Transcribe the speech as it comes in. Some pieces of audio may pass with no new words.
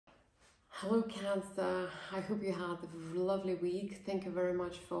Hello Cancer, I hope you had a lovely week. Thank you very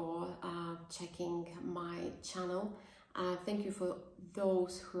much for checking my channel. Thank you for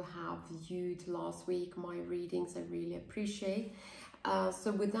those who have viewed last week my readings. I really appreciate.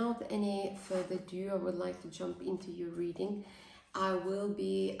 So without any further ado, I would like to jump into your reading. I will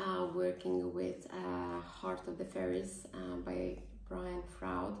be working with Heart of the Fairies by Brian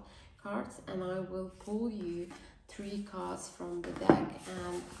Froud cards, and I will pull you 3 cards from the deck,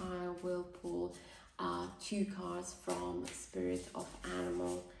 and I will pull 2 cards from Spirit of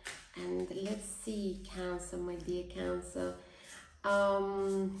Animal. And let's see, Cancer, my dear Cancer,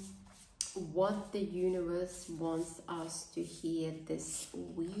 what the universe wants us to hear this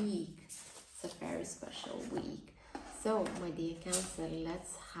week. It's a very special week. So, my dear Cancer,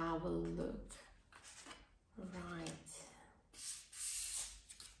 let's have a look. Right.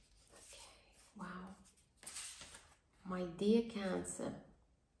 Okay, wow. My dear Cancer,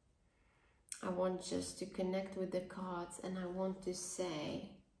 I want just to connect with the cards, and I want to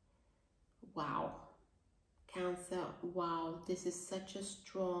say, wow. Cancer, wow, this is such a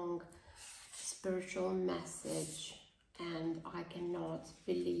strong spiritual message, and I cannot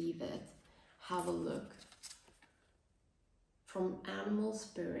believe it. Have a look. From animal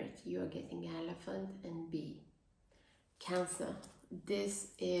spirit, you are getting elephant and bee. Cancer, this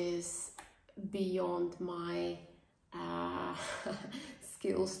is beyond my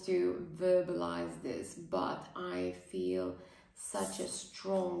skills to verbalize this, but I feel such a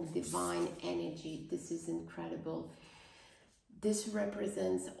strong divine energy. This is incredible. This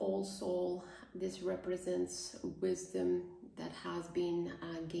represents all soul. This represents wisdom that has been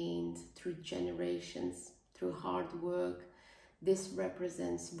gained through generations, through hard work. This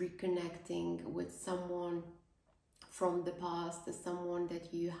represents reconnecting with someone from the past, someone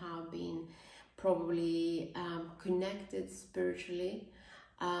that you have been probably connected spiritually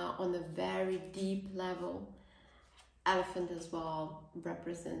on a very deep level. Elephant as well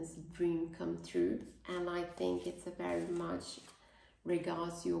represents dream come true, and I think it's a very much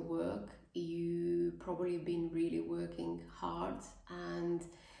regards your work. You probably been really working hard, and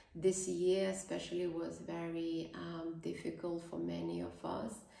this year especially was very difficult for many of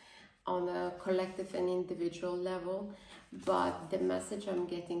us on a collective and individual level. But the message I'm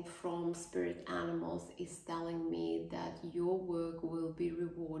getting from spirit animals is telling me that your work will be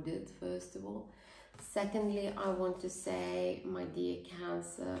rewarded, first of all. Secondly, I want to say, my dear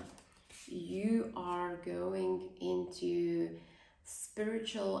Cancer, you are going into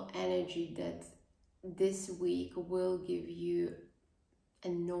spiritual energy that this week will give you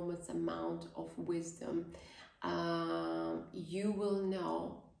enormous amount of wisdom. You will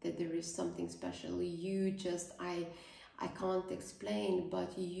know that there is something special. You just, I can't explain,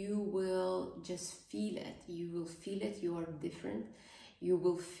 but you will just feel it. You will feel it. You are different. You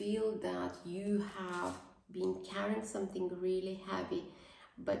will feel that you have been carrying something really heavy,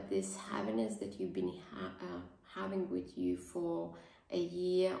 but this heaviness that you've been having with you for a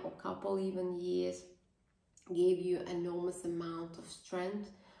year or couple even years gave you enormous amount of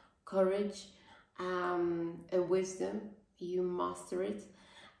strength, courage, a wisdom. You master it,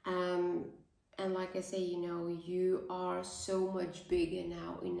 and like I say, you know, you are so much bigger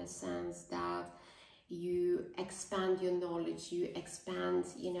now, in a sense that you expand your knowledge, you expand,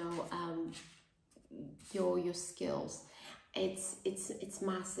 you know, your skills. It's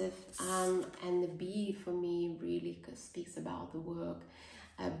massive, and the bee for me really speaks about the work.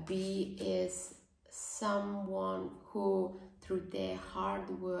 A bee is someone who through their hard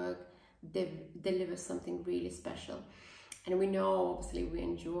work they deliver something really special. And we know, obviously, we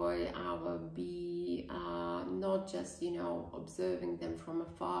enjoy our bee, not just, you know, observing them from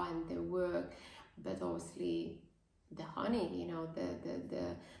afar and their work, but obviously the honey, you know,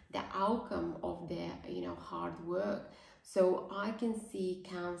 the outcome of their, you know, hard work. So I can see,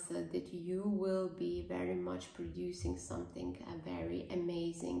 Cancer, that you will be very much producing something very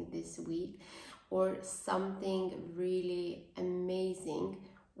amazing this week, or something really amazing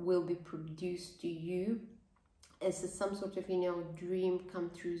will be produced to you as some sort of, you know, dream come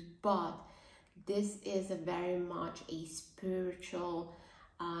true. But this is a very much a spiritual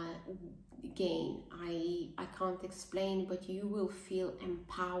gain. I can't explain, but you will feel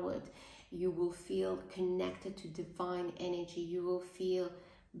empowered. You will feel connected to divine energy. You will feel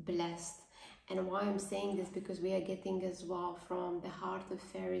blessed. And why I'm saying this, because we are getting as well from the Heart of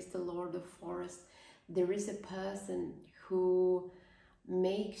Fairies, the Lord of Forest. There is a person who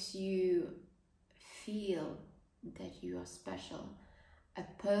makes you feel that you are special. A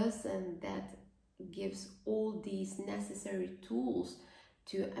person that gives all these necessary tools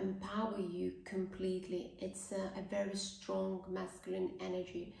to empower you completely. It's a very strong masculine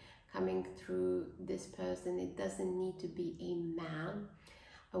energy coming through this person. It doesn't need to be a man.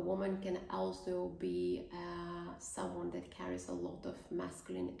 A woman can also be someone that carries a lot of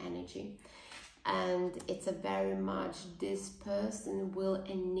masculine energy. And it's a very much, this person will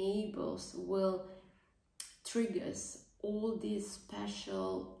triggers all these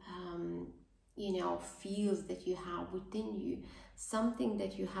special feels that you have within you, something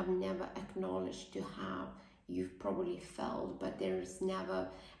that you have never acknowledged to have. You've probably felt, but there's never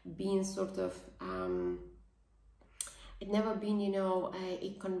been sort of never been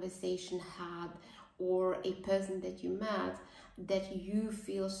a conversation had, or a person that you met that you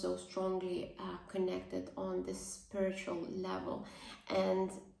feel so strongly connected on this spiritual level.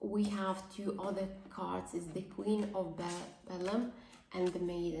 And we have two other cards, is the Queen of Bellum and the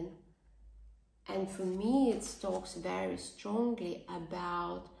Maiden. And for me, it talks very strongly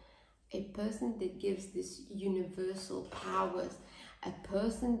about a person that gives this universal powers, a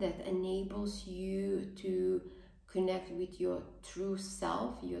person that enables you to connect with your true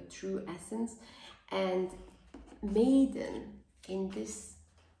self, your true essence. And Maiden in this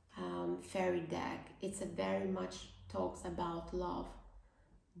fairy deck, it's a very much talks about love,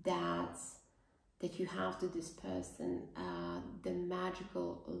 that you have to this person, the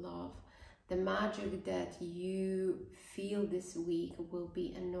magical love, the magic that you feel this week will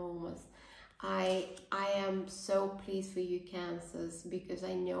be enormous. I am so pleased for you, Cancers, because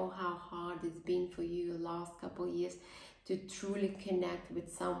I know how hard it's been for you the last couple of years to truly connect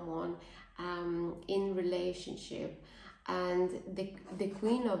with someone in relationship. And the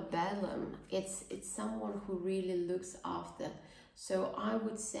Queen of Bellum, it's someone who really looks after. So I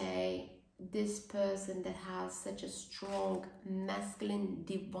would say this person that has such a strong masculine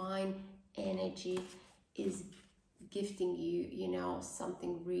divine energy is gifting you,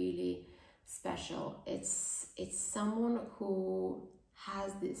 something really special. It's someone who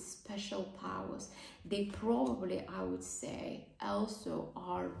has these special powers. They probably, I would say, also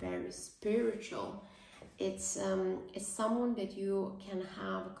are very spiritual. It's someone that you can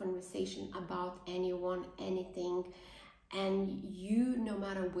have a conversation about anyone, anything, and you, no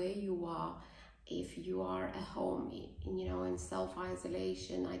matter where you are, if you are at home, in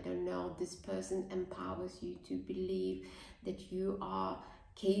self-isolation, I don't know, this person empowers you to believe that you are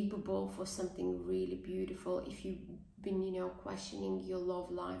capable for something really beautiful. If you've been, questioning your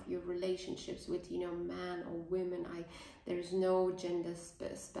love life, your relationships with, man or women, there's no gender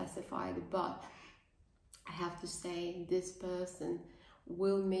specified, but I have to say, this person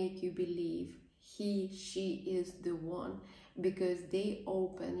will make you believe she is the one, because they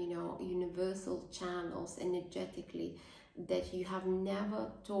open, universal channels energetically that you have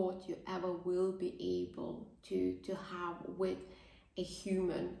never thought you ever will be able to have with a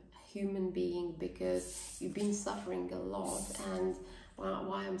human being, because you've been suffering a lot. And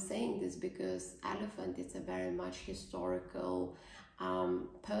why I'm saying this, because Elephant is a very much historical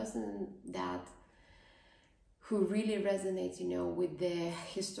person who really resonates, with the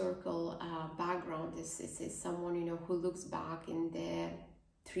historical background. Is someone, who looks back in their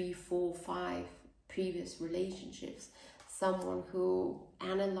 3, 4, 5 previous relationships, someone who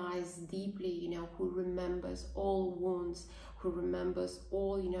analyzes deeply, who remembers all wounds, who remembers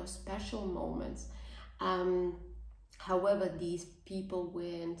all, special moments. However, these people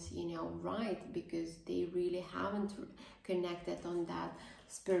weren't, right, because they really haven't connected on that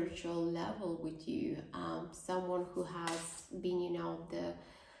spiritual level with you. Someone who has been,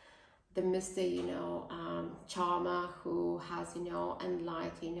 the Mr. Charmer, who has,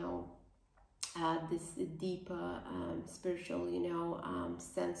 enlightened, this deeper spiritual,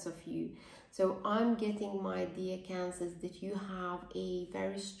 sense of you. So I'm getting, my dear Cancers, that you have a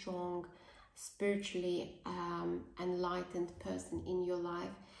very strong, spiritually enlightened person in your life.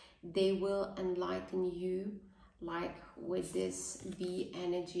 They will enlighten you, like with this bee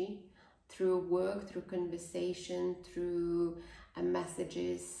energy, through work, through conversation, through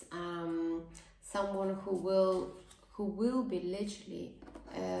messages. Someone who will be literally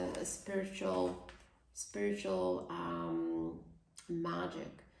a spiritual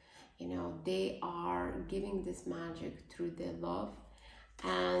magic. They are giving this magic through their love.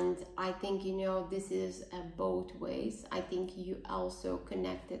 And I think, this is both ways. I think you also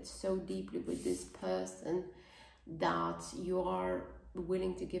connected so deeply with this person that you are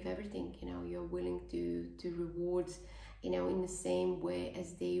willing to give everything. You're willing to reward, in the same way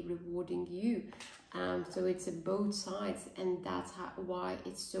as they rewarding you. So it's both sides, and that's why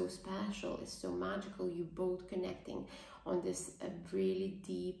it's so special. It's so magical. You both connecting on this really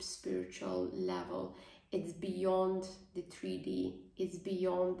deep spiritual level. It's beyond the 3D. It's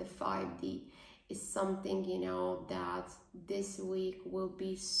beyond the 5D. It's something, that This week will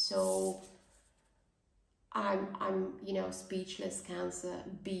be so, I'm speechless, Cancer.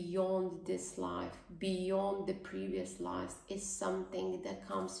 Beyond this life, beyond the previous lives, is something that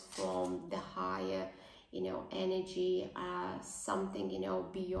comes from the higher, energy, something,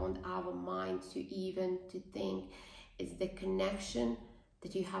 beyond our mind to even to think. It's the connection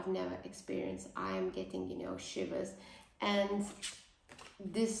that you have never experienced. I am getting, shivers. And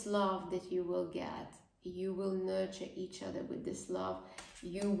this love that you will get, you will nurture each other with this love.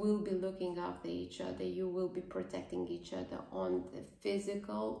 You will be looking after each other. You will be protecting each other on the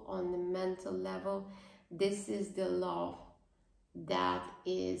physical, on the mental level. This is the love that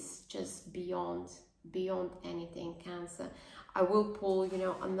is just beyond anything, Cancer. I will pull,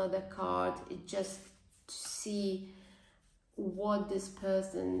 another card just to see what this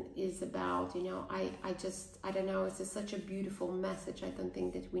person is about. I don't know, it's such a beautiful message. I don't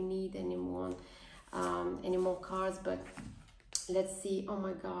think that we need any more cards, but let's see. Oh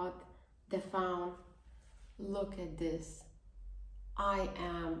my God, the Faun. Look at this. I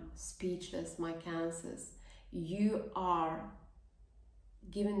am speechless, my Cancers. You are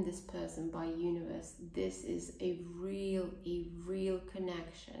given this person by universe. This is a real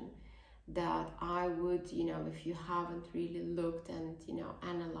connection that I would, if you haven't really looked and,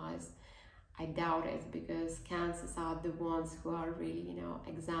 analyzed, I doubt it, because Cancers are the ones who are really,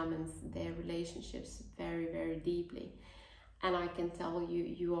 examines their relationships very deeply. And I can tell you,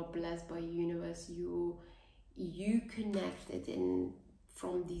 you are blessed by universe. You connected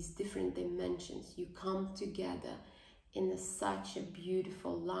from these different dimensions. You come together in such a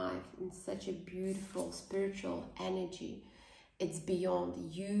beautiful life, in such a beautiful spiritual energy. It's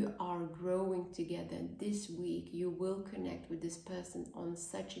beyond. You are growing together. This week you will connect with this person on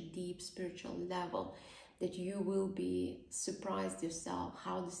such a deep spiritual level that you will be surprised yourself.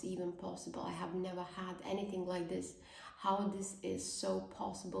 How this even possible? I have never had anything like this. How this is so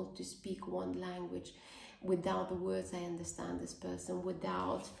possible to speak one language. Without the words, I understand this person.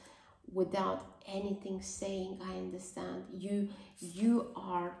 Without anything saying, I understand. You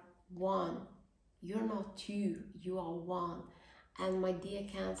are one. You're not two. You are one. And my dear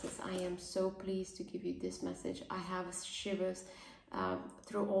Cancers, I am so pleased to give you this message. I have shivers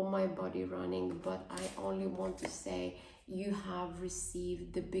through all my body running, but I only want to say you have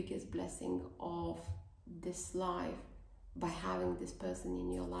received the biggest blessing of this life by having this person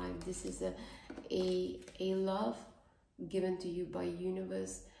in your life. This is a love given to you by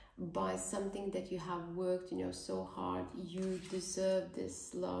universe, by something that you have worked, so hard. You deserve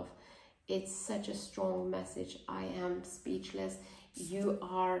this love. It's such a strong message. I am speechless. You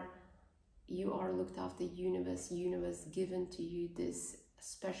are looked after. Universe given to you this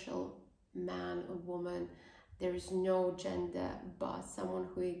special man or woman. There is no gender, but someone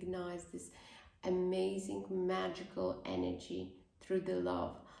who ignites this amazing magical energy through the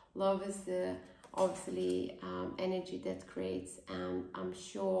love. Love is the obviously energy that creates, and I'm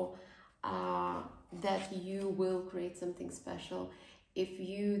sure that you will create something special. If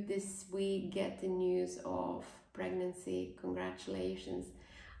you this week get the news of pregnancy, congratulations.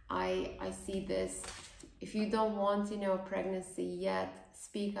 I see this. If you don't want, pregnancy yet,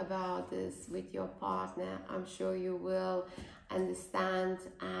 speak about this with your partner. I'm sure you will understand,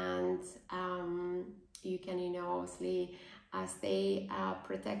 and you can, obviously stay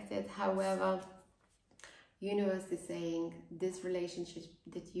protected. However, universe is saying this relationship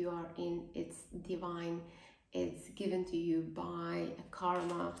that you are in, it's divine. It's given to you by a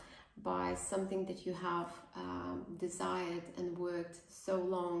karma, by something that you have desired and worked so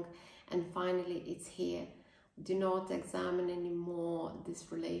long, and finally it's here. Do not examine anymore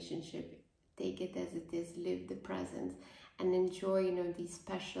this relationship. Take it as it is. Live the present and enjoy, these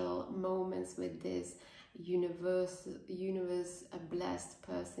special moments with this universe, a blessed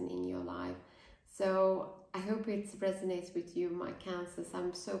person in your life. So I hope it resonates with you, my Cancers.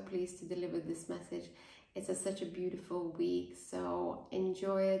 I'm so pleased to deliver this message. It's such a beautiful week, so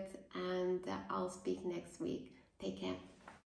enjoy it, and I'll speak next week. Take care.